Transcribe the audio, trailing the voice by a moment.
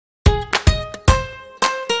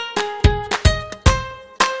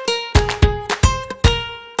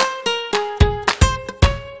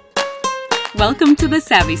Welcome to The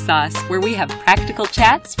Savvy Sauce, where we have practical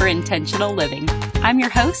chats for intentional living. I'm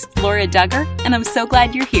your host, Laura Duggar, and I'm so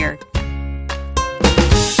glad you're here.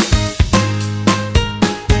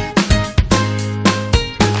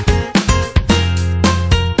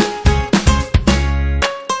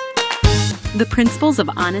 The principles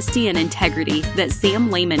of honesty and integrity that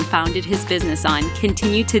Sam Lehman founded his business on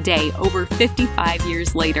continue today over 55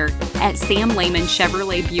 years later at Sam Lehman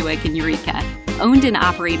Chevrolet Buick in Eureka. Owned and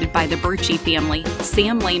operated by the Birchie family,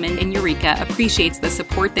 Sam Lehman in Eureka appreciates the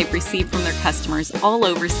support they've received from their customers all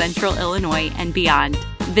over Central Illinois and beyond.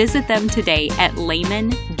 Visit them today at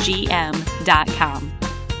lehmangm.com.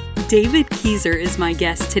 David Kieser is my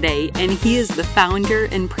guest today, and he is the founder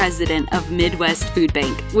and president of Midwest Food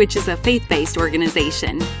Bank, which is a faith-based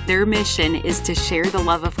organization. Their mission is to share the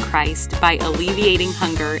love of Christ by alleviating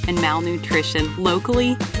hunger and malnutrition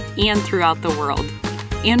locally and throughout the world,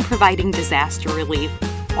 and providing disaster relief,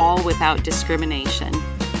 all without discrimination.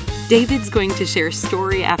 David's going to share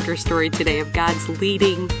story after story today of God's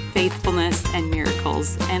leading, faithfulness, and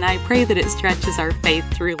miracles, and I pray that it stretches our faith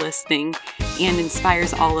through listening and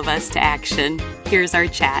inspires all of us to action. Here's our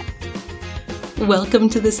chat. Welcome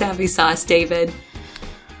to The Savvy Sauce, David.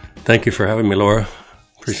 Thank you for having me, Laura.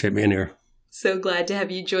 Appreciate being here. So glad to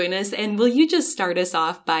have you join us, and will you just start us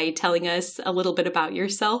off by telling us a little bit about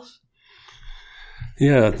yourself?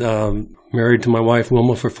 Yeah, married to my wife,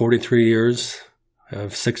 Wilma, for 43 years. I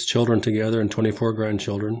have 6 children together and 24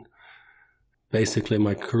 grandchildren. Basically,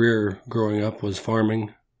 my career growing up was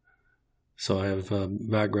farming. So I have a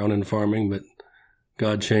background in farming, but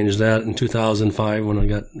God changed that in 2005 when I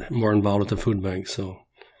got more involved with the food bank. So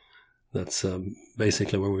that's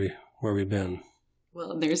basically where we've been.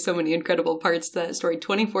 Well, there's so many incredible parts to that story.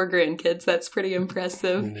 24 grandkids, that's pretty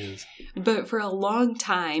impressive. It is. But for a long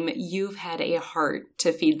time, you've had a heart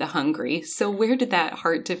to feed the hungry. So where did that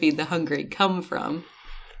heart to feed the hungry come from?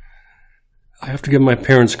 I have to give my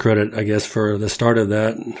parents credit, I guess, for the start of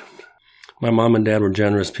that. My mom and dad were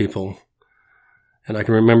generous people. And I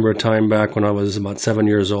can remember a time back when I was about 7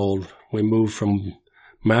 years old. We moved from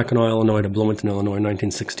Mackinac, Illinois to Bloomington, Illinois in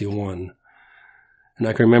 1961. And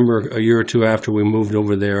I can remember a year or two after we moved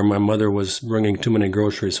over there, my mother was bringing too many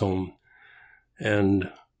groceries home. And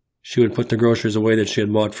she would put the groceries away that she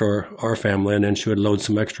had bought for our family, and then she would load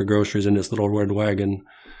some extra groceries in this little red wagon.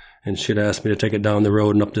 And she'd ask me to take it down the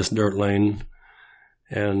road and up this dirt lane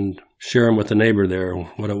and share them with the neighbor there.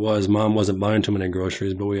 What it was, Mom wasn't buying too many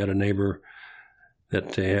groceries, but we had a neighbor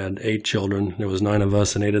that they had 8 children. There was 9 of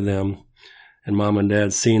us and 8 of them. And Mom and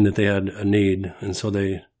Dad seen that they had a need, and so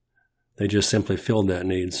they just simply filled that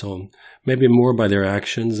need. So maybe more by their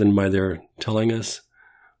actions and by their telling us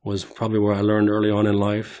was probably where I learned early on in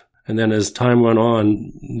life. And then as time went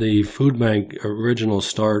on, the food bank original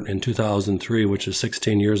start in 2003, which is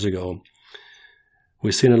 16 years ago,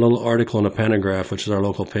 we seen a little article in a Pantograph, which is our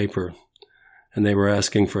local paper, and they were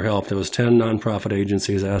asking for help. There was 10 nonprofit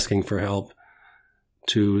agencies asking for help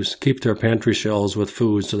to keep their pantry shelves with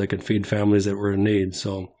food so they could feed families that were in need.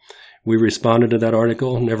 So we responded to that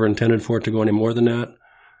article, never intended for it to go any more than that.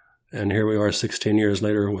 And here we are 16 years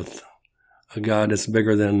later with a God that's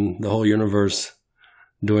bigger than the whole universe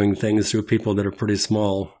doing things through people that are pretty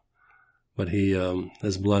small. But he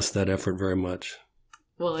has blessed that effort very much.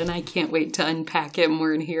 Well, and I can't wait to unpack it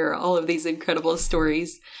more and hear all of these incredible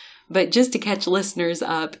stories. But just to catch listeners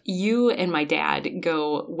up, you and my dad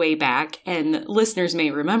go way back, and listeners may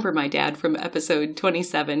remember my dad from episode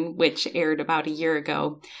 27, which aired about a year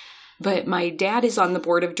ago. But my dad is on the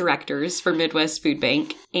board of directors for Midwest Food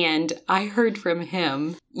Bank, and I heard from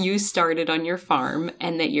him you started on your farm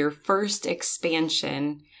and that your first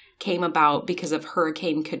expansion came about because of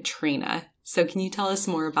Hurricane Katrina. So can you tell us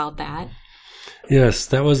more about that? Yes,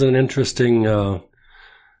 that was an interesting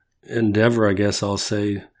endeavor, I guess I'll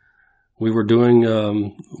say. We were doing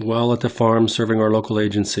well at the farm, serving our local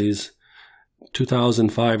agencies.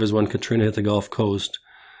 2005 is when Katrina hit the Gulf Coast.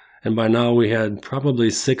 And by now we had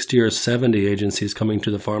probably 60 or 70 agencies coming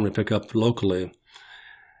to the farm to pick up locally.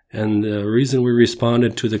 And the reason we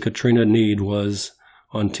responded to the Katrina need was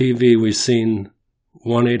on TV we seen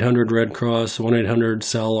 1-800-RED Cross,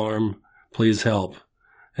 1-800-CELL-ARM, please help.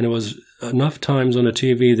 And it was enough times on the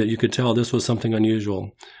TV that you could tell this was something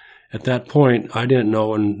unusual. At that point, I didn't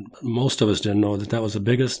know, and most of us didn't know, that was the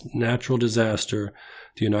biggest natural disaster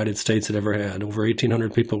the United States had ever had. Over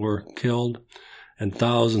 1,800 people were killed, and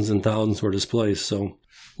thousands were displaced. So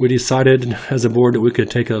we decided as a board that we could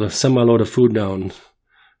take a semi-load of food down.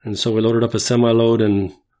 And so we loaded up a semi-load,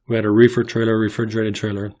 and we had a reefer trailer, refrigerated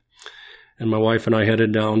trailer. And my wife and I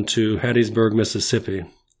headed down to Hattiesburg, Mississippi.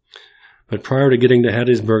 But prior to getting to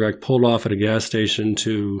Hattiesburg, I pulled off at a gas station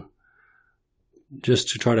to just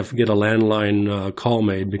to try to get a landline call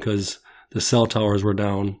made because the cell towers were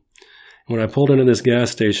down. When I pulled into this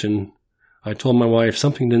gas station, I told my wife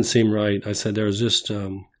something didn't seem right. I said, there's just,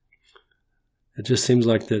 it just seems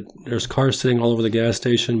like that there's cars sitting all over the gas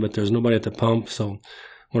station, but there's nobody at the pump. So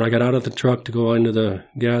when I got out of the truck to go into the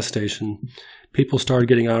gas station, people started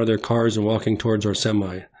getting out of their cars and walking towards our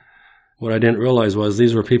semi. What I didn't realize was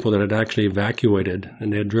these were people that had actually evacuated,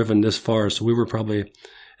 and they had driven this far, so we were probably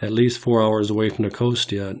at least 4 hours away from the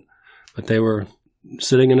coast yet. But they were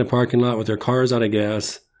sitting in the parking lot with their cars out of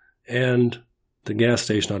gas and the gas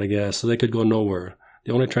station out of gas, so they could go nowhere.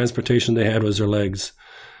 The only transportation they had was their legs.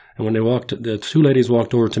 And when they walked, the two ladies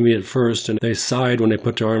walked over to me at first, and they sighed when they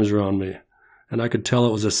put their arms around me. And I could tell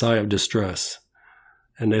it was a sigh of distress.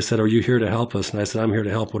 And they said, "Are you here to help us?" And I said, "I'm here to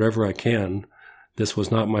help whatever I can. This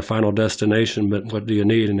was not my final destination, but what do you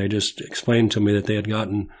need?" And they just explained to me that they had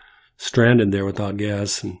gotten stranded there without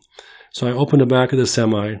gas. And so I opened the back of the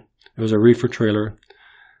semi. It was a reefer trailer.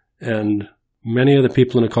 And many of the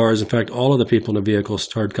people in the cars, in fact, all of the people in the vehicle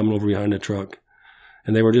started coming over behind the truck.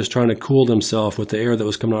 And they were just trying to cool themselves with the air that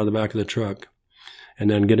was coming out of the back of the truck. And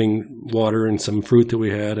then getting water and some fruit that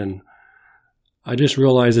we had. And I just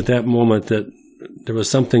realized at that moment that there was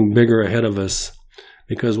something bigger ahead of us,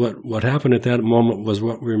 because what happened at that moment was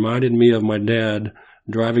what reminded me of my dad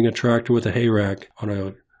driving a tractor with a hay rack on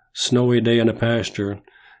a snowy day in a pasture,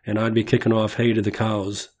 and I'd be kicking off hay to the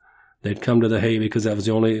cows. They'd come to the hay because that was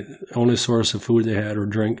the only source of food they had or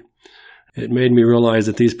drink. It made me realize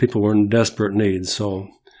that these people were in desperate need. So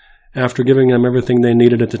after giving them everything they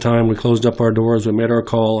needed at the time, we closed up our doors, we made our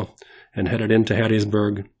call, and headed into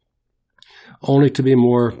Hattiesburg, only to be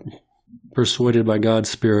more persuaded by God's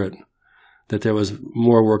Spirit that there was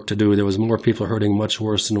more work to do. There was more people hurting much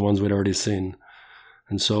worse than the ones we'd already seen.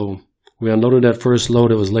 And so we unloaded that first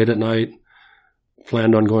load. It was late at night,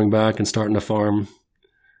 planned on going back and starting a farm.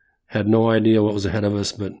 Had no idea what was ahead of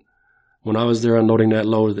us, but when I was there unloading that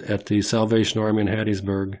load at the Salvation Army in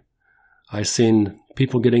Hattiesburg, I seen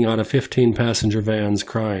people getting out of 15-passenger vans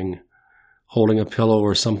crying, holding a pillow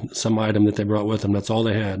or some item that they brought with them. That's all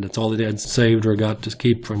they had. That's all they had saved or got to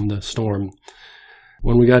keep from the storm.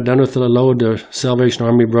 When we got done with the load, the Salvation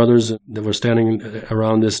Army brothers that were standing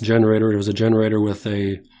around this generator, there was a generator with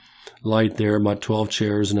a light there, about 12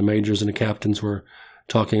 chairs, and the majors and the captains were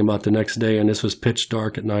talking about the next day, and this was pitch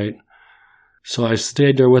dark at night. So I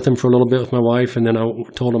stayed there with them for a little bit with my wife, and then I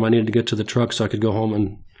told them I needed to get to the truck so I could go home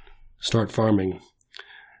and start farming.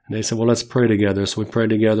 And they said, "Well, let's pray together." So we prayed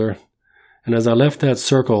together. And as I left that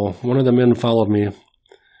circle, one of the men followed me,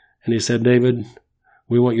 and he said, "David,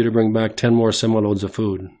 we want you to bring back 10 more semi-loads of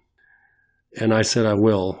food." And I said, "I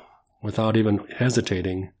will," without even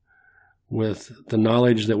hesitating, with the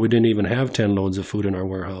knowledge that we didn't even have 10 loads of food in our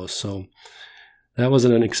warehouse. So that was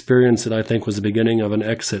an experience that I think was the beginning of an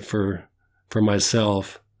exit for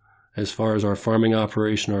myself as far as our farming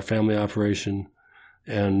operation, our family operation,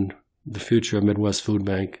 and the future of Midwest Food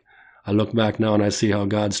Bank. I look back now and I see how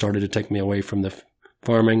God started to take me away from the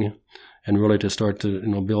farming and really to start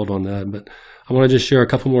to build on that. But I want to just share a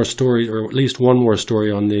couple more stories, or at least one more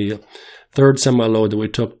story on the third semi-load that we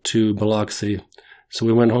took to Biloxi. So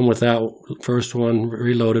we went home with that first one,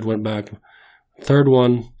 reloaded, went back. Third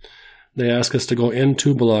one, they asked us to go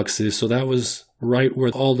into Biloxi. So that was right where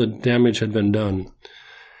all the damage had been done.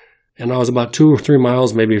 And I was about 2 or 3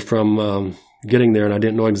 miles maybe from getting there, and I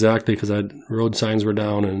didn't know exactly because road signs were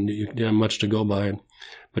down and you didn't have much to go by.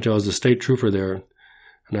 But there was a state trooper there,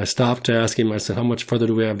 and I stopped to ask him, I said, "How much further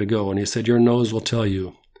do we have to go?" And he said, "Your nose will tell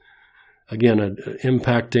you." Again, an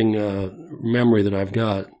impacting memory that I've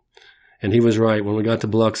got. And he was right. When we got to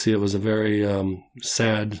Biloxi, it was a very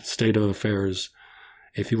sad state of affairs.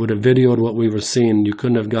 If you would have videoed what we were seeing, you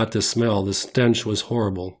couldn't have got the smell. The stench was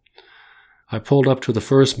horrible. I pulled up to the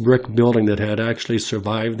first brick building that had actually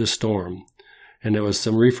survived the storm. And there was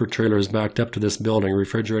some reefer trailers backed up to this building,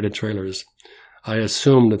 refrigerated trailers. I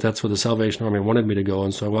assumed that that's where the Salvation Army wanted me to go,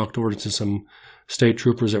 and so I walked over to some state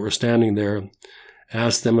troopers that were standing there,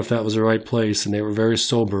 asked them if that was the right place, and they were very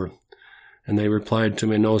sober. And they replied to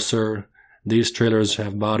me, "No, sir, these trailers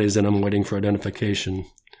have bodies in them waiting for identification."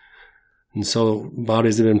 And so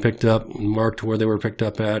bodies had been picked up and marked where they were picked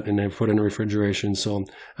up at, and they put in refrigeration. So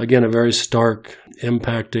again, a very stark,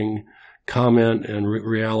 impacting comment and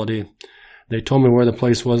reality. They told me where the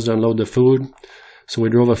place was to unload the food. So we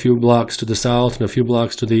drove a few blocks to the south and a few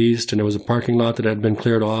blocks to the east, and there was a parking lot that had been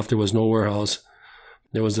cleared off. There was no warehouse.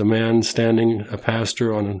 There was a man standing, a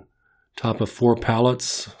pastor, on top of 4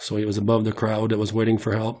 pallets. So he was above the crowd that was waiting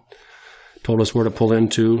for help. Told us where to pull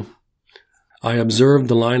into. I observed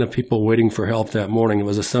the line of people waiting for help that morning. It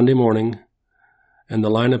was a Sunday morning, and the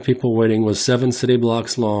line of people waiting was 7 city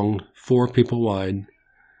blocks long, 4 people wide.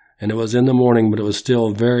 And it was in the morning, but it was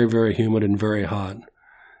still very, very humid and very hot.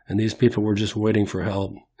 And these people were just waiting for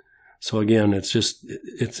help. So again,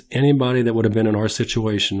 it's anybody that would have been in our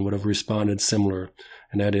situation would have responded similar,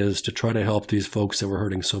 and that is to try to help these folks that were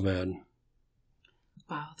hurting so bad.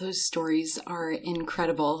 Wow, those stories are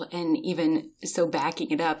incredible. And even so,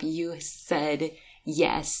 backing it up, you said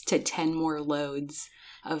yes to 10 more loads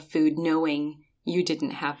of food, knowing you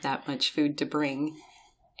didn't have that much food to bring.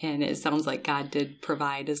 And it sounds like God did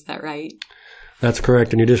provide. Is that right? That's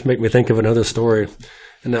correct. And you just make me think of another story.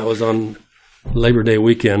 And that was on Labor Day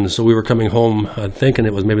weekend. So we were coming home, thinking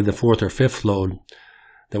it was maybe the 4th or 5th load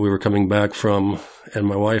that we were coming back from. And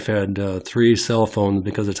my wife had 3 cell phones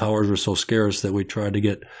because the towers were so scarce that we tried to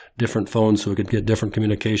get different phones so we could get different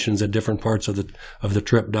communications at different parts of the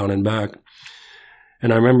trip down and back.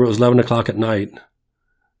 And I remember it was 11 o'clock at night,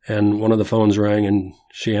 and one of the phones rang, and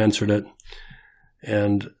she answered it.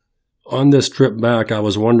 And on this trip back, I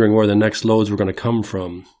was wondering where the next loads were going to come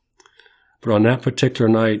from. But on that particular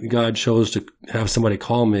night, God chose to have somebody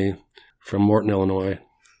call me from Morton, Illinois.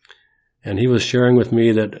 And he was sharing with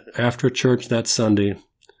me that after church that Sunday,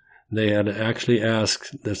 they had actually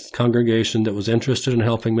asked this congregation that was interested in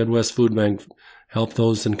helping Midwest Food Bank help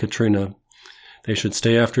those in Katrina, they should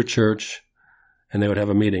stay after church and they would have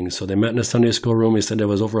a meeting. So they met in a Sunday school room. He said there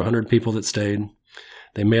was over 100 people that stayed.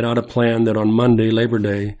 They made out a plan that on Monday, Labor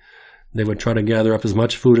Day, they would try to gather up as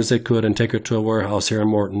much food as they could and take it to a warehouse here in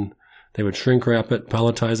Morton. They would shrink wrap it,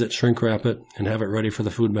 palletize it, shrink wrap it, and have it ready for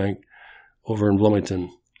the food bank over in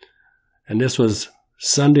Bloomington. And this was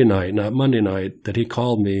Sunday night, not Monday night, that he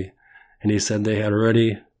called me, and he said they had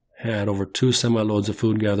already had over 2 semi-loads of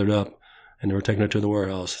food gathered up, and they were taking it to the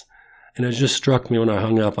warehouse. And it just struck me when I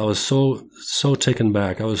hung up. I was so taken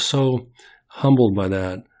back. I was so humbled by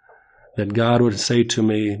that God would say to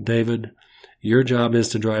me, David, your job is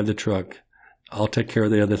to drive the truck. I'll take care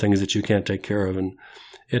of the other things that you can't take care of. And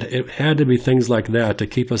it had to be things like that to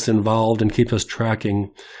keep us involved and keep us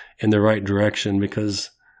tracking in the right direction,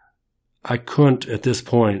 because I couldn't at this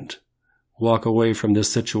point walk away from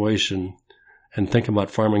this situation and think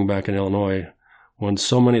about farming back in Illinois when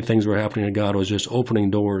so many things were happening and God was just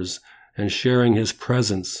opening doors and sharing his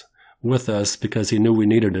presence with us because he knew we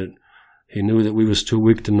needed it. He knew that we was too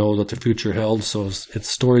weak to know what the future held. So it's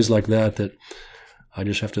stories like that I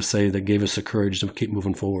just have to say that gave us the courage to keep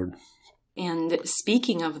moving forward. And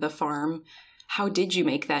speaking of the farm, how did you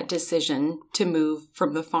make that decision to move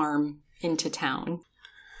from the farm into town?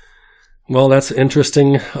 Well, that's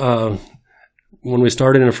interesting. When we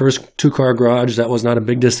started in a first 2-car garage, that was not a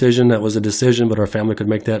big decision. That was a decision, but our family could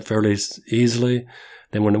make that fairly easily.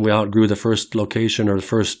 Then when we outgrew the first location or the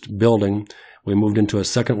first building, we moved into a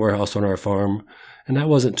second warehouse on our farm, and that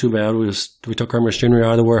wasn't too bad. We took our machinery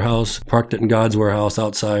out of the warehouse, parked it in God's warehouse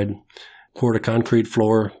outside, poured a concrete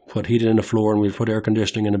floor, put heat in the floor, and we put air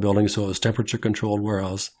conditioning in the building, so it was temperature-controlled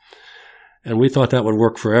warehouse. And we thought that would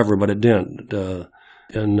work forever, but it didn't.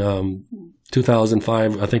 In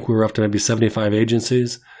 2005, I think we were up to maybe 75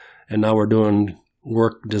 agencies, and now we're doing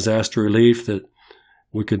work disaster relief that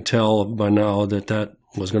we could tell by now that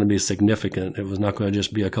was going to be significant. It was not going to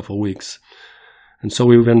just be a couple of weeks. And so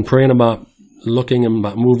we've been praying about looking and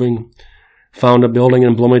about moving, found a building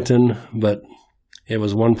in Bloomington, but it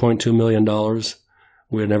was $1.2 million.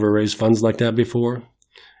 We had never raised funds like that before.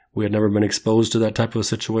 We had never been exposed to that type of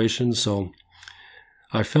situation. So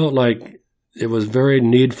I felt like it was very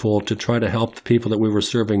needful to try to help the people that we were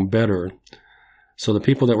serving better. So the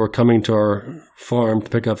people that were coming to our farm to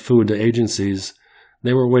pick up food, the agencies,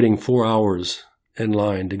 they were waiting 4 hours in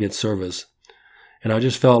line to get service. And I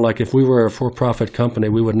just felt like if we were a for-profit company,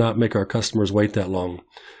 we would not make our customers wait that long.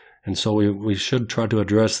 And so we should try to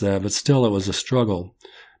address that. But still, it was a struggle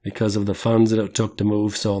because of the funds that it took to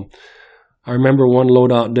move. So I remember one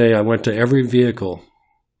loadout day, I went to every vehicle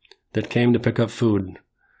that came to pick up food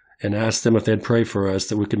and asked them if they'd pray for us,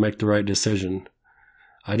 that we could make the right decision.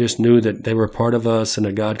 I just knew that they were part of us and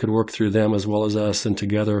that God could work through them as well as us, and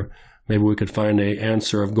together maybe we could find an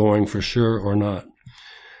answer of going for sure or not.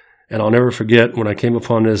 And I'll never forget when I came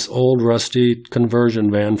upon this old rusty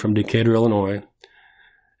conversion van from Decatur, Illinois,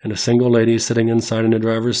 and a single lady sitting inside in the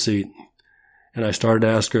driver's seat. And I started to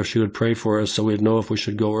ask her if she would pray for us so we'd know if we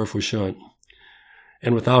should go or if we shouldn't.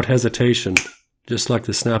 And without hesitation, just like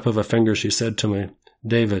the snap of a finger, she said to me,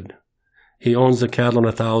 David, he owns the cattle on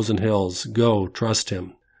 1,000 hills. Go, trust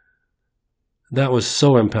him. That was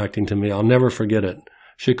so impacting to me. I'll never forget it.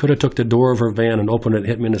 She could have took the door of her van and opened it,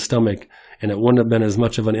 hit me in the stomach, and it wouldn't have been as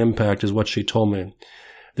much of an impact as what she told me.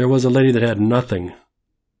 There was a lady that had nothing,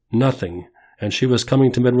 And she was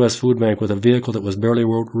coming to Midwest Food Bank with a vehicle that was barely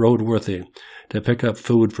roadworthy to pick up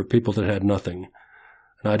food for people that had nothing.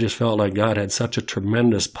 And I just felt like God had such a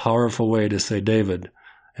tremendous, powerful way to say, David,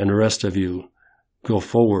 and the rest of you, go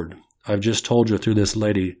forward. I've just told you through this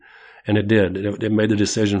lady. And it did. It made the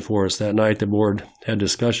decision for us. That night the board had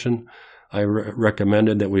discussion. I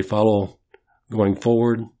recommended that we follow going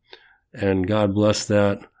forward. And God bless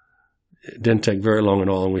that. It didn't take very long at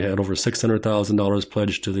all. And we had over $600,000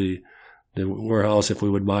 pledged to the warehouse if we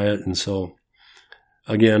would buy it. And so,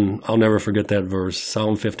 again, I'll never forget that verse,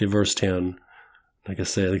 Psalm 50, verse 10. Like I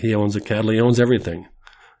say, he owns the cattle, he owns everything.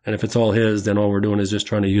 And if it's all his, then all we're doing is just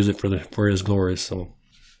trying to use it for his glory. So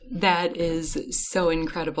that is so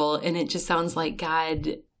incredible. And it just sounds like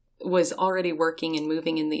God was already working and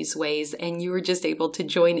moving in these ways, and you were just able to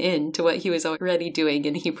join in to what he was already doing,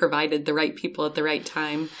 and he provided the right people at the right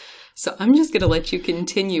time. So I'm just going to let you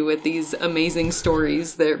continue with these amazing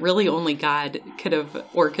stories that really only God could have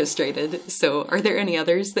orchestrated. So are there any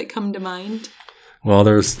others that come to mind? Well,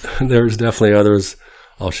 there's definitely others.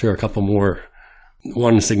 I'll share a couple more.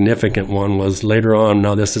 One significant one was later on,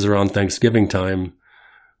 now this is around Thanksgiving time,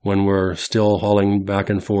 when we're still hauling back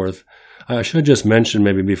and forth. I should just mention,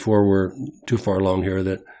 maybe before we're too far along here,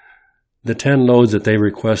 that the 10 loads that they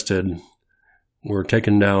requested were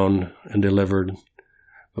taken down and delivered.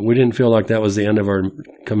 But we didn't feel like that was the end of our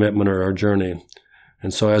commitment or our journey.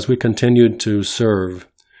 And so as we continued to serve,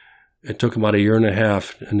 it took about 1.5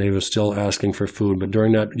 years, and they were still asking for food. But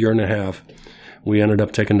during that 1.5 years, we ended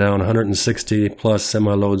up taking down 160 plus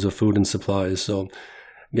semi-loads of food and supplies. So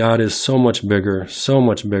God is so much bigger.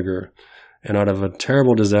 And out of a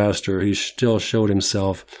terrible disaster, he still showed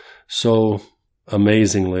himself so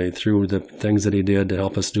amazingly through the things that he did to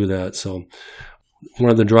help us do that. So one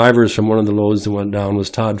of the drivers from one of the loads that went down was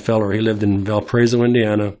Todd Feller. He lived in Valparaiso,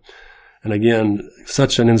 Indiana. And again,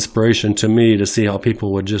 such an inspiration to me to see how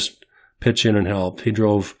people would just pitch in and help. He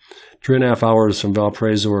drove 3.5 hours from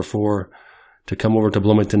Valparaiso or 4 to come over to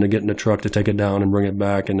Bloomington to get in the truck to take it down and bring it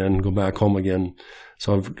back and then go back home again.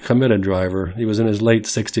 So a committed driver. He was in his late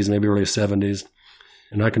 60s, maybe early 70s.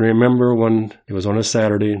 And I can remember when it was on a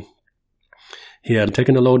Saturday, he had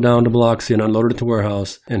taken the load down to Biloxi and unloaded it to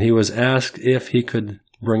warehouse, and he was asked if he could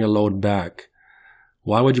bring a load back.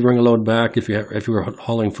 Why would you bring a load back if you were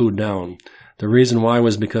hauling food down? The reason why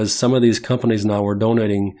was because some of these companies now were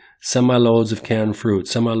donating semi-loads of canned fruit,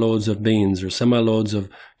 semi-loads of beans, or semi-loads of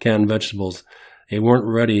canned vegetables. They weren't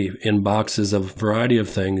ready in boxes of a variety of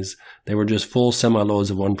things. They were just full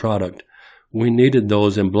semi-loads of one product. We needed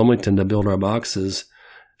those in Bloomington to build our boxes.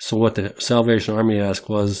 So what the Salvation Army asked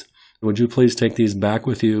was, would you please take these back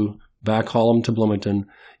with you, back haul them to Bloomington,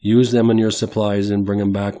 use them in your supplies, and bring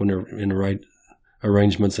them back when they're in the right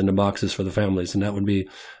arrangements in the boxes for the families. And that would be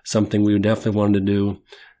something we definitely wanted to do.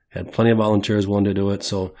 Had plenty of volunteers willing to do it.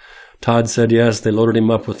 So Todd said yes. They loaded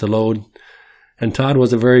him up with the load. And Todd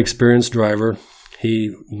was a very experienced driver.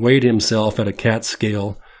 He weighed himself at a CAT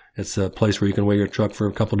scale. It's a place where you can weigh your truck for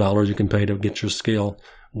a couple dollars. You can pay to get your scale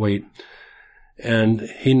weight. And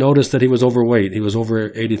he noticed that he was overweight. He was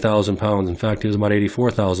over 80,000 pounds. In fact, he was about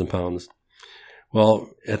 84,000 pounds. Well,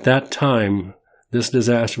 at that time, this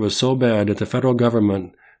disaster was so bad that the federal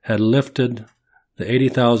government had lifted the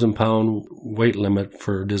 80,000 pound weight limit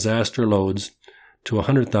for disaster loads to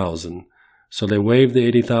 100,000. So they waived the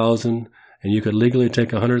 80,000, and you could legally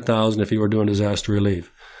take 100,000 if you were doing disaster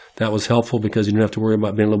relief. That was helpful because you didn't have to worry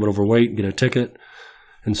about being a little bit overweight, get a ticket.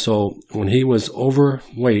 And so when he was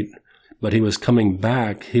overweight, but he was coming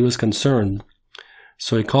back, he was concerned.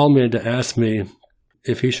 So he called me to ask me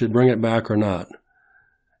if he should bring it back or not.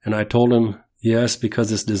 And I told him, yes,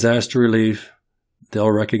 because it's disaster relief.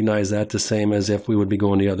 They'll recognize that the same as if we would be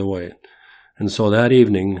going the other way. And so that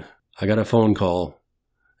evening, I got a phone call,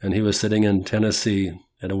 and he was sitting in Tennessee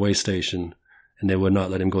at a weigh station, and they would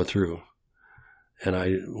not let him go through. And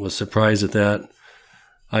I was surprised at that.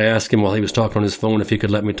 I asked him while he was talking on his phone if he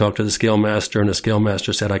could let me talk to the scale master, and the scale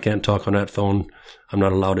master said, I can't talk on that phone. I'm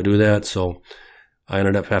not allowed to do that. So I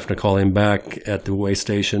ended up having to call him back at the weigh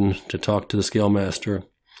station to talk to the scale master.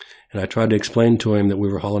 And I tried to explain to him that we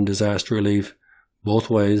were hauling disaster relief both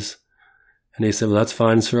ways. And he said, well, that's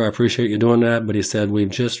fine, sir. I appreciate you doing that. But he said, we've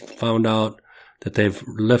just found out that they've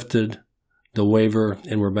lifted the waiver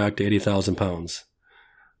and we're back to 80,000 pounds.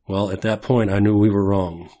 Well, at that point, I knew we were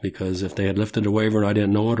wrong, because if they had lifted the waiver and I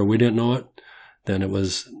didn't know it or we didn't know it, then it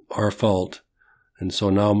was our fault. And so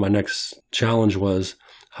now my next challenge was,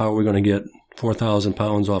 how are we going to get 4,000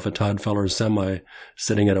 pounds off of Todd Feller's semi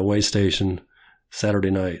sitting at a weigh station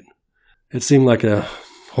Saturday night? It seemed like a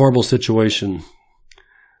horrible situation,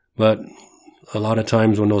 but a lot of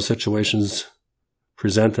times when those situations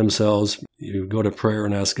present themselves. You go to prayer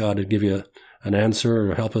and ask God to give you an answer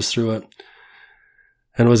or help us through it.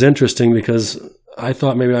 And it was interesting because I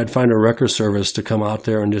thought maybe I'd find a wrecker service to come out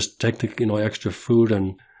there and just take the extra food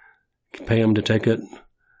and pay them to take it.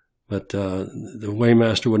 But the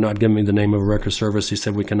weighmaster would not give me the name of a wrecker service. He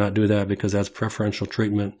said we cannot do that because that's preferential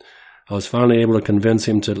treatment. I was finally able to convince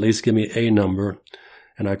him to at least give me a number.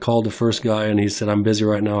 And I called the first guy, and he said, I'm busy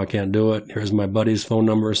right now. I can't do it. Here's my buddy's phone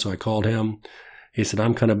number. So I called him. He said,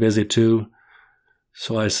 I'm kind of busy too.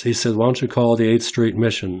 So he said, why don't you call the 8th Street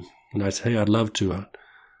Mission? And I said, hey, I'd love to.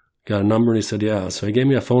 Got a number? And he said, yeah. So he gave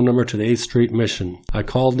me a phone number to the 8th Street Mission. I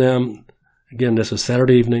called them. Again, this was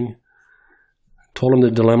Saturday evening. Told him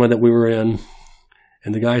the dilemma that we were in.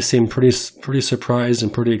 And the guy seemed pretty surprised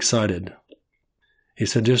and pretty excited. He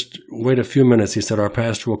said, just wait a few minutes. He said, our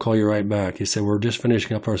pastor will call you right back. He said, we're just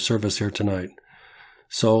finishing up our service here tonight.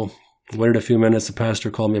 So waited a few minutes. The pastor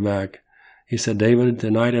called me back. He said, David, the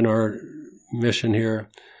night in our mission here,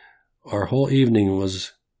 our whole evening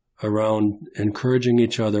was around encouraging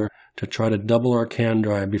each other to try to double our can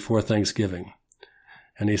drive before Thanksgiving.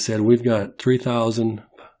 And he said, we've got 3,000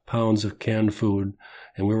 pounds of canned food,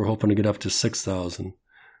 and we were hoping to get up to 6,000.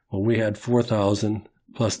 Well, we had 4,000,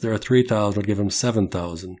 plus their 3,000 would give him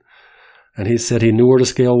 7,000. And he said he knew where the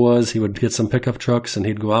scale was. He would get some pickup trucks, and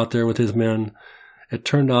he'd go out there with his men. It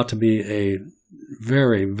turned out to be a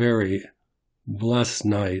very, very blessed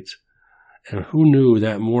night. And who knew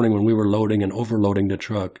that morning when we were loading and overloading the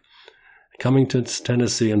truck, coming to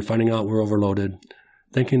Tennessee and finding out we're overloaded,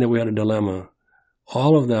 thinking that we had a dilemma,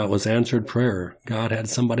 all of that was answered prayer. God had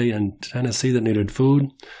somebody in Tennessee that needed food,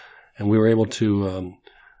 and we were able to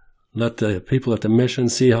let the people at the mission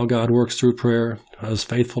see how God works through prayer, His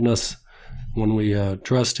faithfulness when we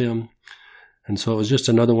trust Him. And so it was just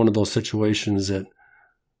another one of those situations that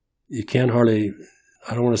you can't hardly,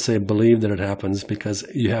 I don't want to say believe that it happens, because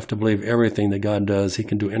you have to believe everything that God does. He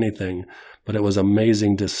can do anything. But it was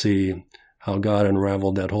amazing to see how God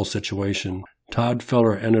unraveled that whole situation. Todd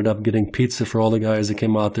Feller ended up getting pizza for all the guys that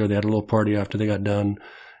came out there. They had a little party after they got done.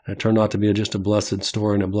 And it turned out to be just a blessed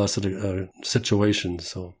story and a blessed situation.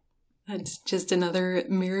 So that's just another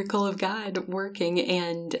miracle of God working.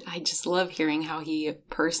 And I just love hearing how He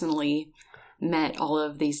personally met all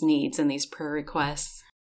of these needs and these prayer requests.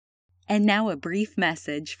 And now a brief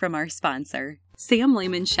message from our sponsor. Sam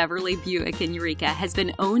Lehman Chevrolet Buick in Eureka has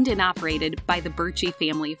been owned and operated by the Birchie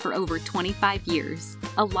family for over 25 years.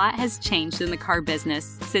 A lot has changed in the car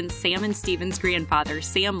business since Sam and Stephen's grandfather,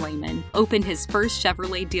 Sam Lehman, opened his first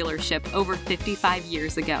Chevrolet dealership over 55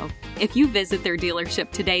 years ago. If you visit their dealership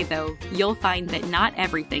today, though, you'll find that not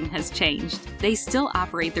everything has changed. They still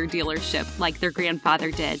operate their dealership like their grandfather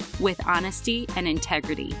did, with honesty and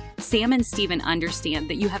integrity. Sam and Stephen understand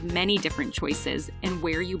that you have many different choices in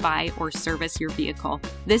where you buy or service your vehicle.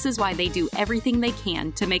 This is why they do everything they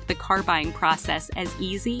can to make the car buying process as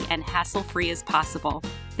easy and hassle-free as possible.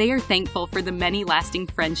 They are thankful for the many lasting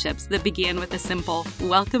friendships that began with a simple,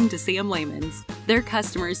 "Welcome to Sam Lehman's." Their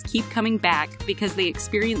customers keep coming back because they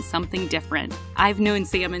experience something different. I've known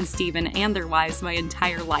Sam and Stephen and their wives my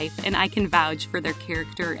entire life, and I can vouch for their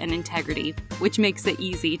character and integrity, which makes it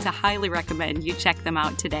easy to highly recommend you check them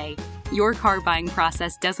out today. Your car buying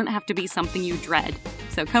process doesn't have to be something you dread,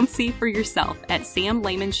 so come see for yourself at Sam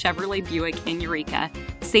Lehman Chevrolet Buick in Eureka.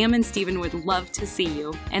 Sam and Stephen would love to see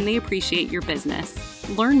you, and they appreciate your business.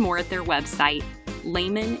 Learn more at their website,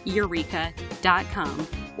 LehmanEureka.com,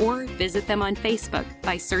 or visit them on Facebook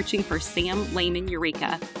by searching for Sam Lehman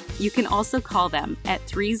Eureka. You can also call them at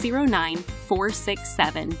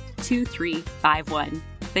 309-467-2351.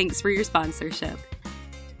 Thanks for your sponsorship.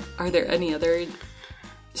 Are there any other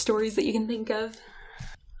stories that you can think of?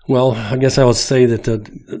 Well, I guess I would say that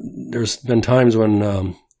there's been times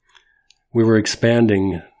when we were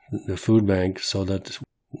expanding the food bank so that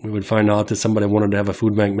we would find out that somebody wanted to have a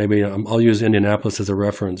food bank. Maybe I'll use Indianapolis as a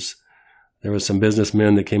reference. There was some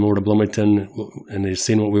businessmen that came over to Bloomington, and they'd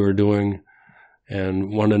seen what we were doing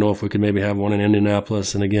and wanted to know if we could maybe have one in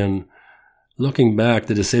Indianapolis. And again, looking back,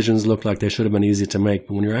 the decisions looked like they should have been easy to make.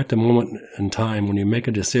 But when you're at the moment in time, when you make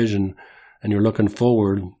a decision and you're looking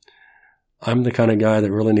forward, I'm the kind of guy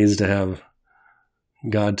that really needs to have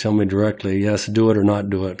God tell me directly, yes, do it or not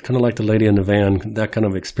do it. Kind of like the lady in the van, that kind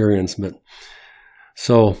of experience. But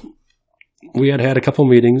so we had a couple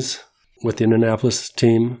meetings with the Indianapolis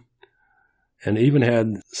team, and even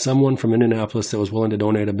had someone from Indianapolis that was willing to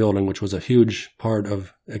donate a building, which was a huge part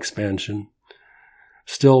of expansion.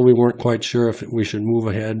 Still, we weren't quite sure if we should move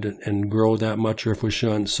ahead and grow that much or if we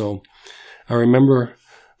shouldn't. So I remember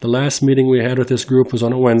the last meeting we had with this group was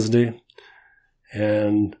on a Wednesday,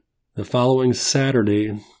 and the following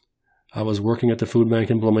Saturday, I was working at the food bank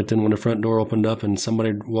in Bloomington when the front door opened up and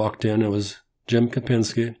somebody walked in. It was Jim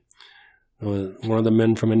Kapinski, one of the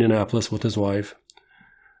men from Indianapolis with his wife.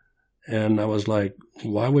 And I was like,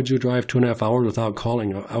 why would you drive 2.5 hours without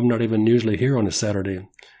calling? I'm not even usually here on a Saturday.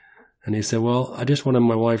 And he said, well, I just wanted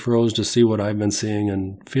my wife Rose to see what I've been seeing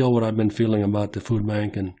and feel what I've been feeling about the food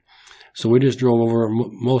bank. And so we just drove over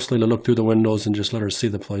mostly to look through the windows and just let her see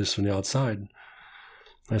the place from the outside.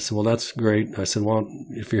 I said, well, that's great. I said, well,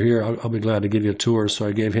 if you're here, I'll be glad to give you a tour. So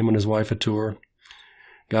I gave him and his wife a tour.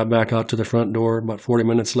 Got back out to the front door about 40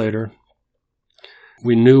 minutes later.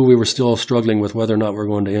 We knew we were still struggling with whether or not we were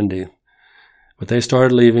going to Indy. But they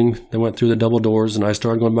started leaving. They went through the double doors, and I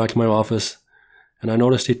started going back to my office. And I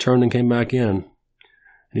noticed he turned and came back in. And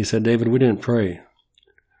he said, David, we didn't pray.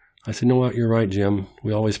 I said, you know what? You're right, Jim.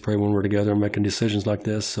 We always pray when we're together and making decisions like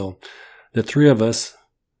this. So the three of us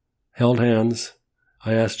held hands.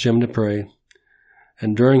 I asked Jim to pray.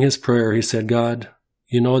 And during his prayer, he said, God,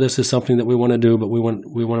 you know this is something that we want to do, but we want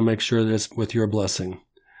to make sure that it's with your blessing.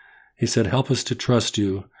 He said, help us to trust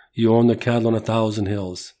you. You own the cattle on 1,000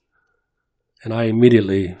 hills. And I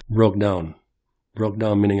immediately broke down. Broke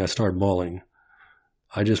down meaning I started bawling.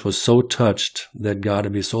 I just was so touched that God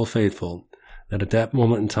would be so faithful that at that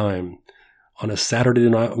moment in time, on a Saturday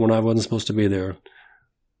night when I wasn't supposed to be there,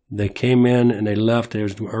 they came in and they left. They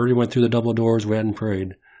already went through the double doors. We hadn't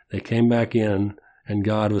prayed. They came back in, and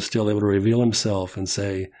God was still able to reveal himself and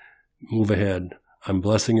say, move ahead. I'm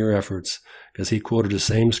blessing your efforts. Because he quoted the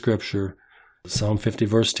same scripture, Psalm 50,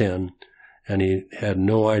 verse 10, and he had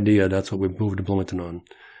no idea that's what we moved to Bloomington on.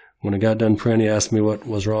 When I got done praying, he asked me what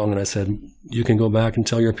was wrong, and I said, you can go back and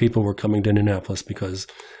tell your people we're coming to Indianapolis because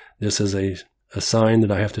this is a sign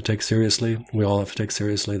that I have to take seriously. We all have to take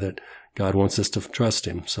seriously that God wants us to trust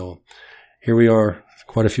him. So here we are,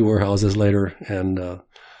 quite a few warehouses later, and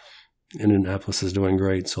Indianapolis is doing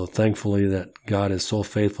great. So thankfully that God is so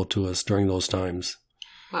faithful to us during those times.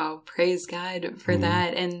 Wow, praise God for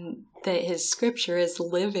that. And that his scripture is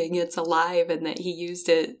living, it's alive, and that he used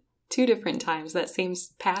it 2 different times, that same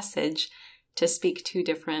passage, to speak 2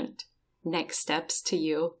 different next steps to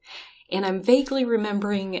you. And I'm vaguely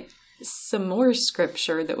remembering some more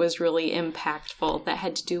scripture that was really impactful that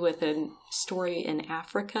had to do with a story in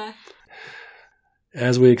Africa.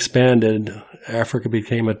 As we expanded, Africa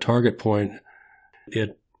became a target point.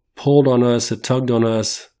 It pulled on us, it tugged on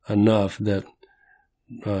us enough that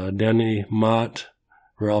Danny Mott,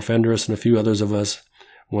 Ralph Endress, and a few others of us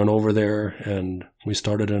went over there, and we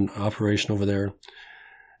started an operation over there.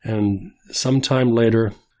 And sometime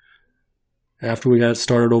later, after we got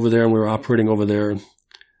started over there and we were operating over there,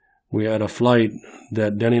 we had a flight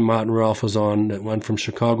that Denny Mott and Ralph was on that went from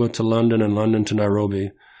Chicago to London and London to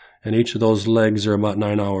Nairobi. And each of those legs are about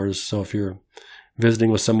 9 hours. So if you're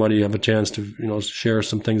visiting with somebody, you have a chance to, share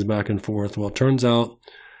some things back and forth. Well, it turns out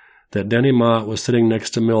that Denny Mott was sitting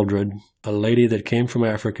next to Mildred, a lady that came from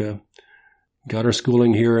Africa, got her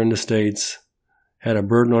schooling here in the States, had a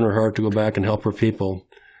burden on her heart to go back and help her people.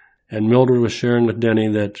 And Mildred was sharing with Denny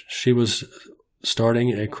that she was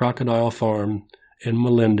starting a crocodile farm in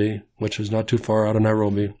Malindi, which is not too far out of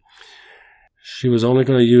Nairobi. She was only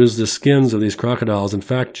going to use the skins of these crocodiles, in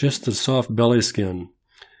fact, just the soft belly skin.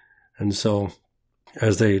 And so,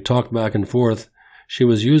 as they talked back and forth, she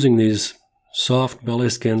was using these soft belly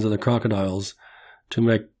skins of the crocodiles to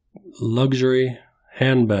make luxury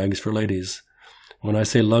handbags for ladies. When I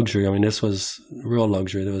say luxury, I mean this was real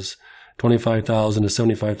luxury. There was $25,000 to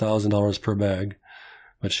 $75,000 per bag.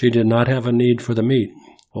 But she did not have a need for the meat.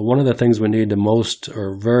 Well, one of the things we need the most,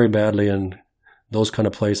 or very badly in those kind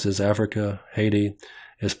of places, Africa, Haiti,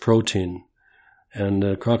 is protein.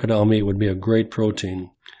 And crocodile meat would be a great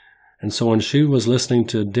protein. And so when she was listening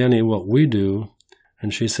to Denny, what we do,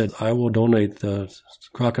 and she said, I will donate the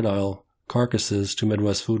crocodile carcasses to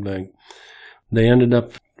Midwest Food Bank. They ended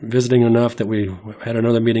up visiting enough that we had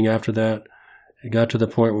another meeting after that. It got to the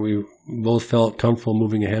point where we both felt comfortable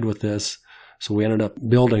moving ahead with this. So we ended up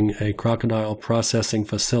building a crocodile processing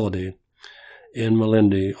facility in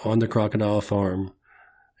Malindi on the crocodile farm.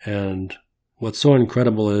 And what's so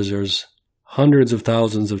incredible is there's hundreds of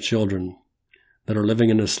thousands of children that are living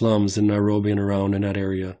in the slums in Nairobi and around in that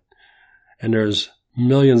area. And there's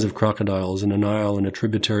millions of crocodiles in the Nile and the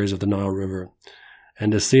tributaries of the Nile River.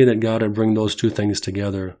 And to see that God would bring those 2 things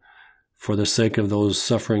together for the sake of those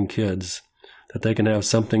suffering kids, that they can have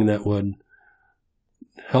something that would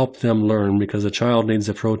help them learn, because a child needs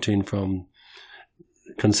the protein from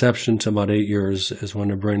conception to about 8 years is when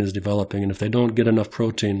their brain is developing. And if they don't get enough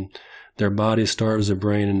protein, their body starves their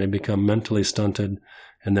brain and they become mentally stunted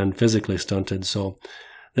and then physically stunted. So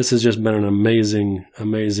this has just been an amazing,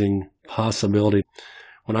 amazing possibility.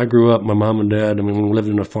 when I grew up, my mom and dad, I mean, we lived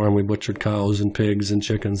in a farm. We butchered cows and pigs and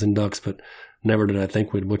chickens and ducks, but never did I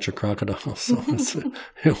think we'd butcher crocodiles. So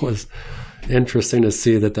it was interesting to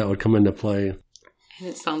see that would come into play. And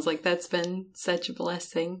it sounds like that's been such a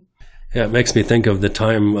blessing. Yeah, it makes me think of the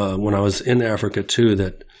time when I was in Africa, too,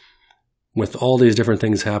 that with all these different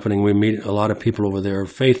things happening, we meet a lot of people over there,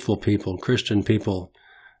 faithful people, Christian people.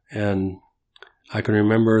 And I can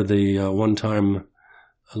remember the one time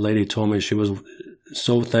a lady told me she was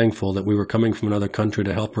so thankful that we were coming from another country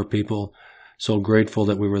to help her people, so grateful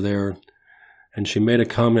that we were there. And she made a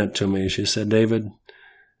comment to me. She said, "David,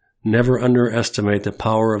 never underestimate the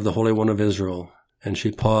power of the Holy One of Israel." And she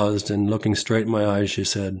paused, and looking straight in my eyes, she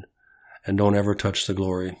said, "And don't ever touch the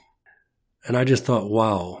glory." And I just thought,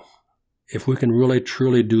 wow, if we can really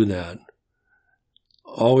truly do that,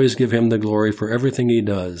 always give him the glory for everything he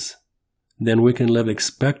does, then we can live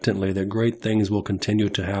expectantly that great things will continue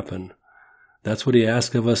to happen. That's what he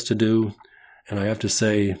asked of us to do. And I have to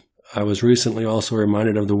say, I was recently also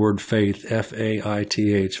reminded of the word faith,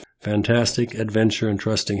 F-A-I-T-H, fantastic adventure in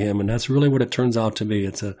trusting him. And that's really what it turns out to be.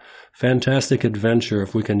 It's a fantastic adventure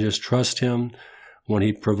if we can just trust him. When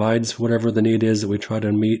he provides whatever the need is that we try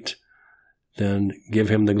to meet, then give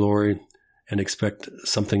him the glory and expect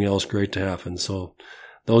something else great to happen. So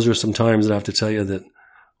those are some times that I have to tell you that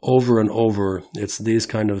over and over, it's these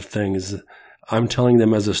kind of things. I'm telling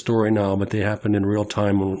them as a story now, but they happened in real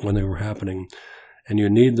time when they were happening. And you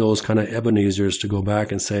need those kind of Ebenezers to go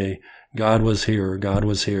back and say, God was here,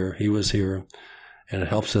 he was here. And it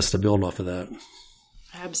helps us to build off of that.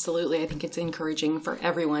 Absolutely. I think it's encouraging for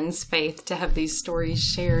everyone's faith to have these stories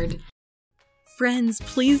shared. Friends,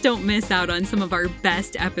 please don't miss out on some of our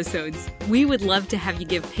best episodes. We would love to have you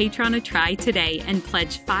give Patreon a try today and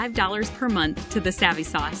pledge $5 per month to the Savvy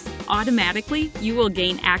Sauce. Automatically, you will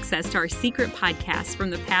gain access to our secret podcasts from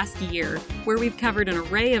the past year, where we've covered an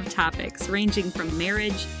array of topics ranging from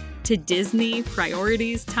marriage to Disney,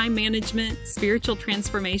 priorities, time management, spiritual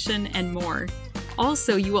transformation, and more.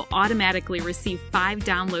 Also, you will automatically receive 5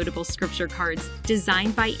 downloadable scripture cards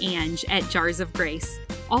designed by Ange at Jars of Grace.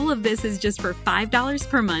 All of this is just for $5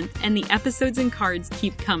 per month, and the episodes and cards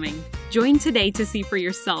keep coming. Join today to see for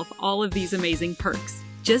yourself all of these amazing perks.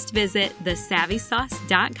 Just visit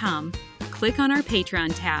thesavvysauce.com, click on our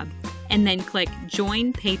Patreon tab, and then click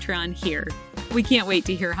Join Patreon here. We can't wait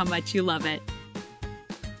to hear how much you love it.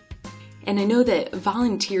 And I know that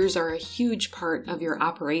volunteers are a huge part of your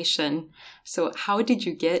operation. So how did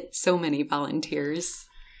you get so many volunteers?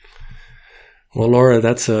 Well, Laura,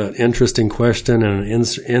 that's an interesting question and an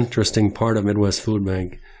interesting part of Midwest Food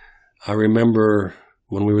Bank. I remember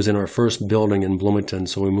when we was in our first building in Bloomington,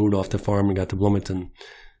 so we moved off the farm and got to Bloomington,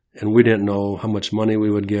 and we didn't know how much money we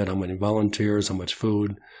would get, how many volunteers, how much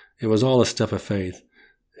food. It was all a step of faith.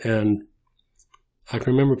 And I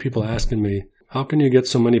can remember people asking me, how can you get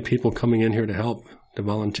so many people coming in here to help, to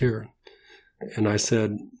volunteer? And I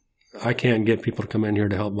said, I can't get people to come in here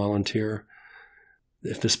to help volunteer.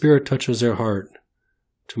 If the Spirit touches their heart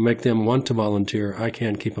to make them want to volunteer, I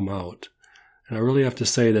can't keep them out. And I really have to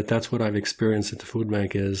say that that's what I've experienced at the food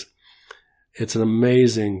bank is. It's an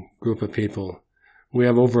amazing group of people. We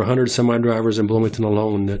have over 100 semi-drivers in Bloomington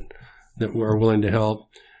alone that are willing to help.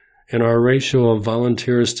 And our ratio of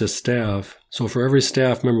volunteers to staff, so for every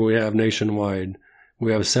staff member we have nationwide,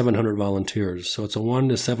 we have 700 volunteers. So it's a 1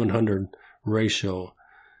 to 700 ratio.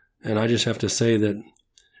 And I just have to say that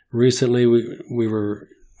recently we were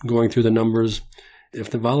going through the numbers. If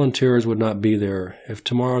the volunteers would not be there, if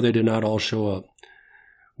tomorrow they did not all show up,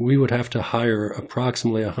 we would have to hire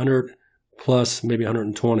approximately 100 plus, maybe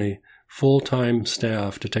 120 full-time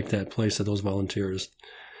staff to take that place of those volunteers.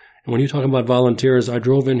 And when you talk about volunteers, I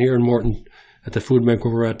drove in here in Morton at the food bank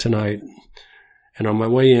where we're at tonight, and on my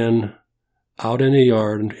way in, out in the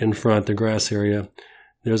yard in front, the grass area,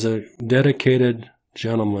 there's a dedicated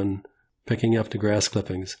gentleman picking up the grass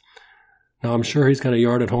clippings. Now, I'm sure he's got a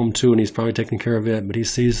yard at home too, and he's probably taking care of it, but he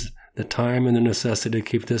sees the time and the necessity to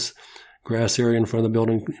keep this grass area in front of the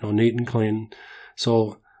building, neat and clean.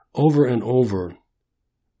 So over and over,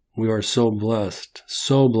 we are so blessed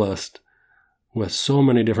with so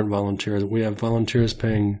many different volunteers. We have volunteers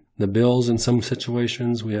paying the bills in some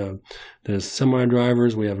situations. We have the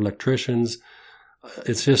semi-drivers. We have electricians.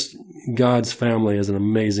 It's just God's family is an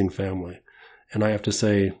amazing family. And I have to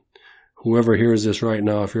say, whoever hears this right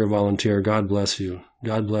now, if you're a volunteer, God bless you.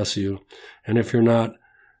 God bless you. And if you're not,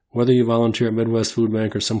 whether you volunteer at Midwest Food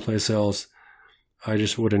Bank or someplace else, I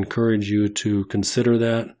just would encourage you to consider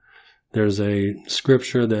that. There's a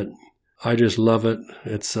scripture that I just love it.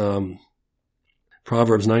 It's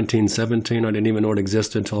Proverbs 19:17. I didn't even know it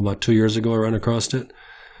existed until about 2 years ago I ran across it.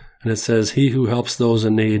 And it says, "He who helps those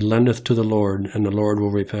in need lendeth to the Lord, and the Lord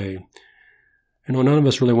will repay." None of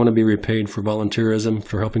us really want to be repaid for volunteerism,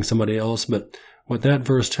 for helping somebody else, but what that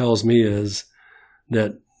verse tells me is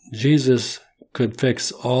that Jesus could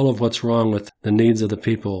fix all of what's wrong with the needs of the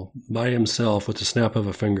people by himself with the snap of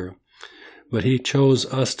a finger. But he chose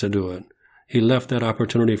us to do it. He left that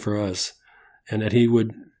opportunity for us, and that he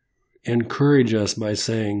would encourage us by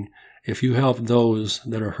saying, if you help those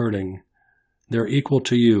that are hurting, they're equal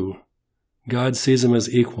to you. God sees them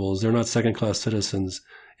as equals. They're not second-class citizens.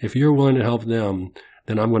 If you're willing to help them,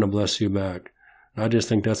 then I'm going to bless you back. And I just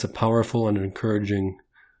think that's a powerful and encouraging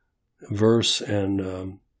verse,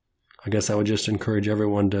 and I guess I would just encourage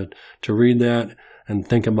everyone to read that and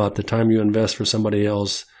think about the time you invest for somebody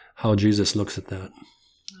else, how Jesus looks at that.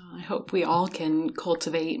 I hope we all can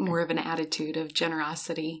cultivate more of an attitude of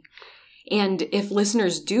generosity. And if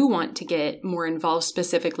listeners do want to get more involved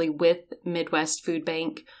specifically with Midwest Food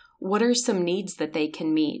Bank, what are some needs that they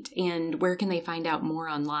can meet, and where can they find out more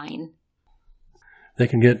online? They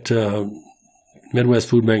can get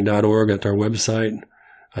midwestfoodbank.org at our website.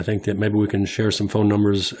 I think that maybe we can share some phone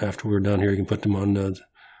numbers after we're done here. You can put them on the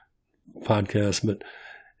podcast, but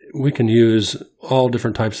we can use all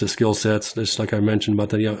different types of skill sets, just like I mentioned about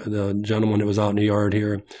the gentleman that was out in the yard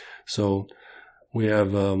here. So we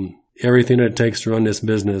have everything that it takes to run this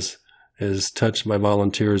business is touched by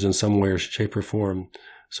volunteers in some way or shape or form.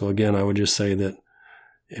 So again, I would just say that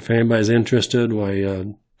if anybody's interested, why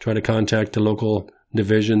try to contact the local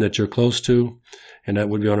division that you're close to, and that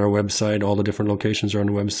would be on our website. All the different locations are on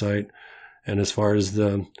the website. And as far as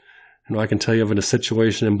I can tell you of a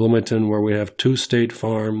situation in Bloomington where we have 2 State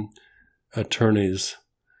Farm attorneys.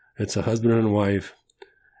 It's a husband and wife,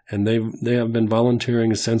 and they have been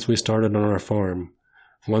volunteering since we started on our farm.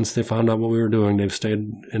 Once they found out what we were doing, they've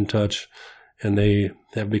stayed in touch, and they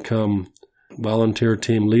have become volunteer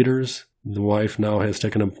team leaders. The wife now has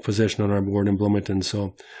taken a position on our board in Bloomington.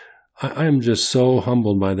 So I am just so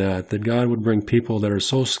humbled by that God would bring people that are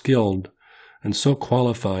so skilled and so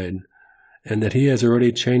qualified, and that he has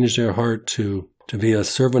already changed their heart to be a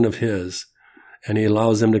servant of his, and he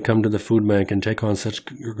allows them to come to the food bank and take on such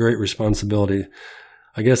great responsibility.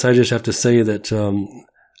 I guess I just have to say that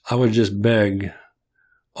I would just beg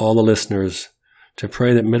all the listeners to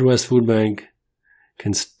pray that Midwest Food Bank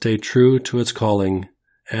can stay true to its calling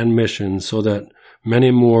and mission, so that many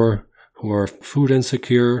more who are food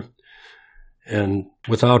insecure and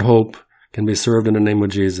without hope can be served in the name of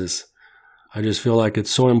Jesus. I just feel like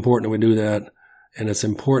it's so important that we do that, and it's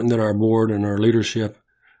important that our board and our leadership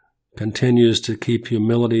continues to keep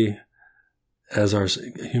humility as our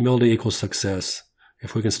humility equals success.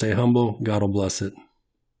 If we can stay humble, God will bless it.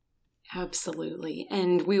 Absolutely.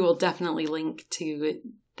 And we will definitely link to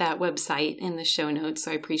that website in the show notes.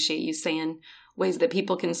 So I appreciate you saying ways that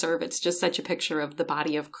people can serve. It's just such a picture of the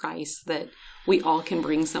body of Christ that we all can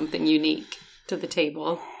bring something unique to the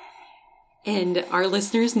table. And our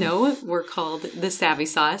listeners know we're called the Savvy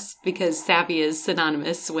Sauce because savvy is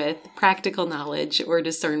synonymous with practical knowledge or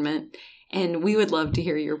discernment. And we would love to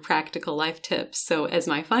hear your practical life tips. So as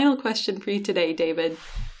my final question for you today, David,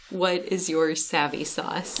 what is your savvy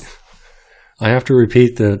sauce? I have to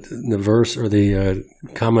repeat the verse or the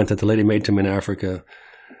comment that the lady made to me in Africa,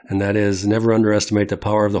 and that is, never underestimate the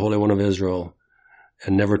power of the Holy One of Israel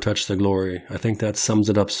and never touch the glory. I think that sums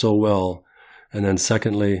it up so well. And then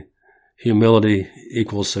secondly, humility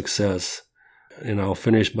equals success. And I'll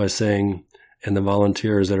finish by saying, and the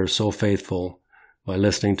volunteers that are so faithful by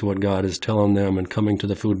listening to what God is telling them and coming to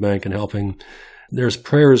the food bank and helping. There's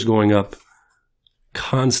prayers going up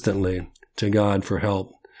constantly to God for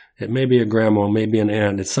help. It may be a grandma, it may be an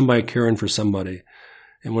aunt. It's somebody caring for somebody.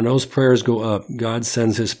 And when those prayers go up, God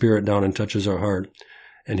sends his Spirit down and touches our heart.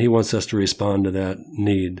 And he wants us to respond to that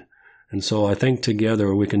need. And so I think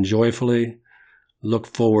together we can joyfully look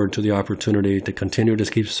forward to the opportunity to continue to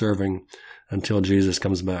keep serving until Jesus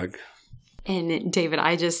comes back. And David,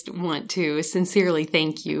 I just want to sincerely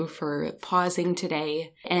thank you for pausing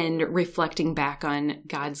today and reflecting back on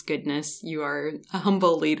God's goodness. You are a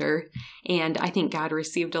humble leader, and I think God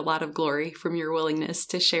received a lot of glory from your willingness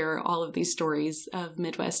to share all of these stories of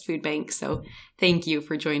Midwest Food Bank. So thank you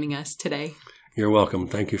for joining us today. You're welcome.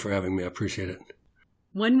 Thank you for having me. I appreciate it.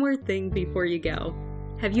 One more thing before you go.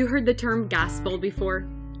 Have you heard the term gospel before?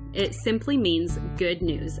 It simply means good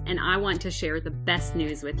news, and I want to share the best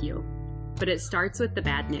news with you. But it starts with the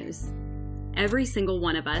bad news. Every single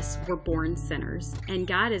one of us were born sinners, and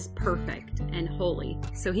God is perfect and holy,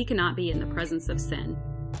 so he cannot be in the presence of sin.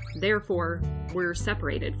 Therefore, we're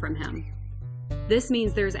separated from him. This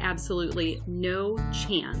means there's absolutely no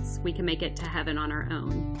chance we can make it to heaven on our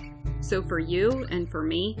own. So for you and for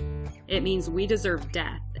me, it means we deserve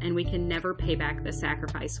death and we can never pay back the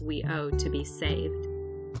sacrifice we owe to be saved.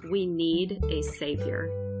 We need a Savior.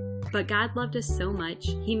 But God loved us so much,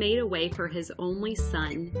 He made a way for His only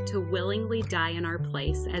Son to willingly die in our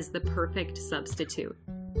place as the perfect substitute.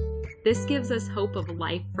 This gives us hope of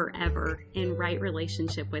life forever in right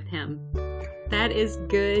relationship with Him. That is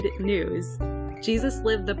good news. Jesus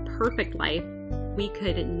lived the perfect life we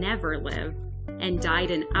could never live and died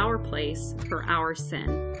in our place for our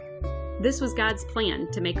sin. This was God's plan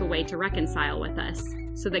to make a way to reconcile with us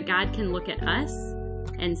so that God can look at us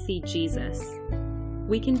and see Jesus.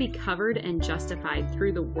 We can be covered and justified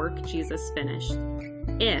through the work Jesus finished,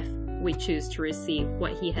 if we choose to receive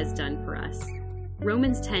what He has done for us.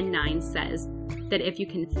 Romans 10:9 says that if you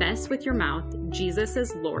confess with your mouth Jesus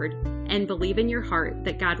is Lord and believe in your heart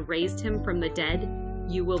that God raised Him from the dead,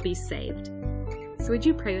 you will be saved. So would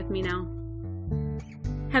you pray with me now?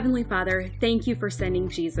 Heavenly Father, thank you for sending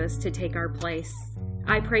Jesus to take our place.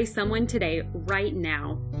 I pray someone today, right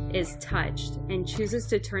now, is touched and chooses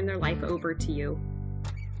to turn their life over to you.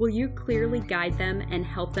 Will you clearly guide them and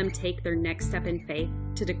help them take their next step in faith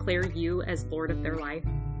to declare you as Lord of their life?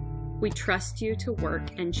 We trust you to work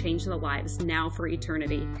and change the lives now for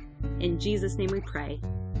eternity. In Jesus' name we pray.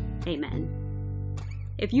 Amen.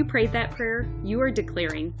 If you prayed that prayer, you are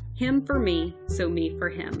declaring Him for me, so me for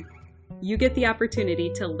Him. You get the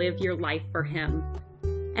opportunity to live your life for Him.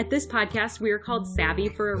 At this podcast, we are called Savvy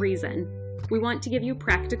for a reason. We want to give you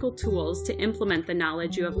practical tools to implement the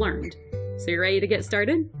knowledge you have learned. So you ready to get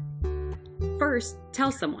started? First,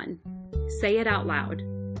 tell someone. Say it out loud.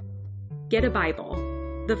 Get a Bible.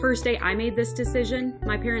 The first day I made this decision,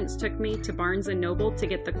 my parents took me to Barnes & Noble to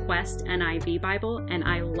get the Quest NIV Bible, and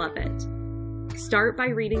I love it. Start by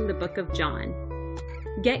reading the book of John.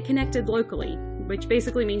 Get connected locally, which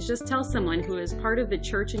basically means just tell someone who is part of the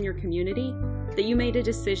church in your community that you made a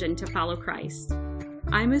decision to follow Christ.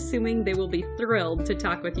 I'm assuming they will be thrilled to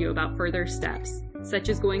talk with you about further steps, such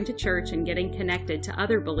as going to church and getting connected to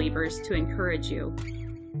other believers to encourage you.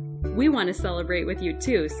 We want to celebrate with you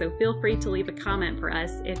too, so feel free to leave a comment for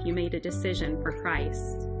us if you made a decision for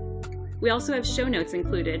Christ. We also have show notes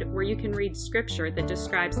included where you can read scripture that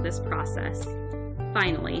describes this process.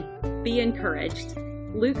 Finally, be encouraged.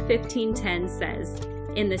 Luke 15:10 says,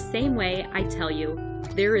 "In the same way, I tell you,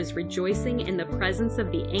 there is rejoicing in the presence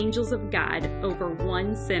of the angels of God over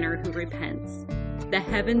one sinner who repents." The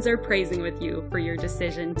heavens are praising with you for your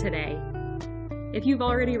decision today. If you've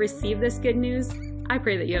already received this good news, I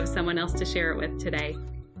pray that you have someone else to share it with today.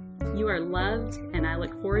 You are loved, and I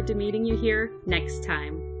look forward to meeting you here next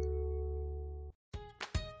time.